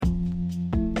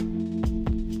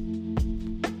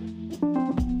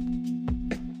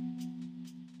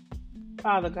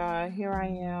Father God, here I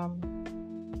am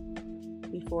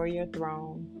before your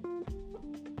throne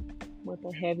with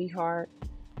a heavy heart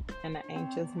and an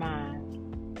anxious mind.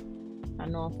 I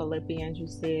know in Philippians you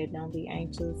said, don't be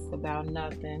anxious about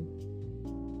nothing,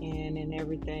 and in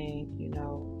everything,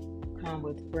 come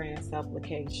with prayer and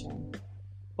supplication.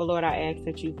 But Lord, I ask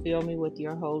that you fill me with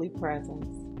your holy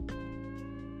presence.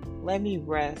 Let me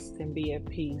rest and be at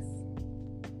peace.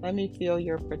 Let me feel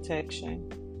your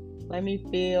protection. Let me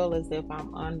feel as if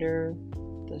I'm under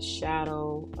the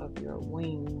shadow of your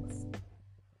wings.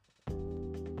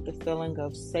 The feeling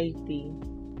of safety,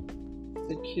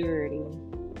 security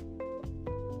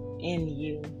in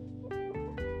you.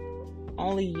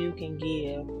 Only you can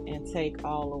give and take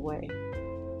all away.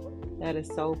 That is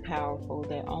so powerful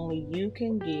that only you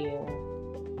can give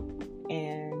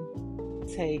and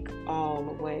take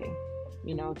all away.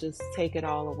 Just take it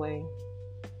all away.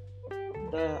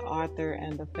 The author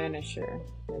and the finisher,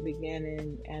 the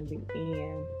beginning and the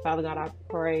end. Father God, I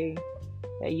pray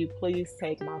that you please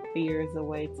take my fears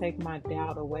away, take my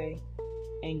doubt away,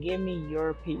 and give me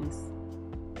your peace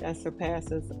that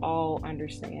surpasses all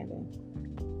understanding.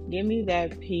 Give me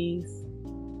that peace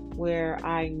where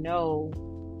I know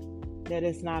that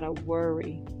it's not a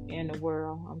worry in the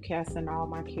world. I'm casting all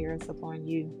my cares upon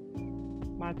you.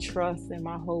 My trust and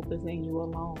my hope is in you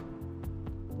alone.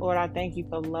 Lord, I thank you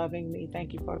for loving me.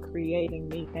 Thank you for creating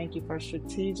me. Thank you for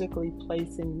strategically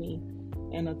placing me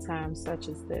in a time such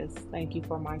as this. Thank you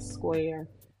for my square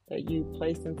that you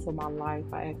placed into my life.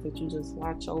 I ask that you just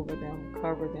watch over them,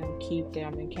 cover them, keep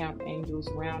them, and camp angels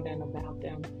round and about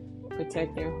them.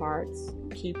 Protect their hearts,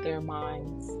 keep their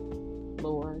minds,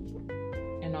 Lord.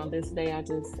 And on this day,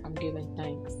 I'm giving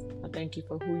thanks. I thank you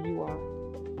for who you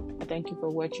are. I thank you for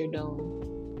what you're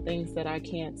doing. Things that I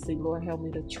can't see, Lord, help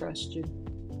me to trust you.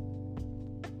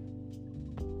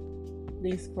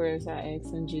 These prayers I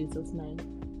ask in Jesus' name.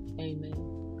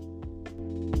 Amen.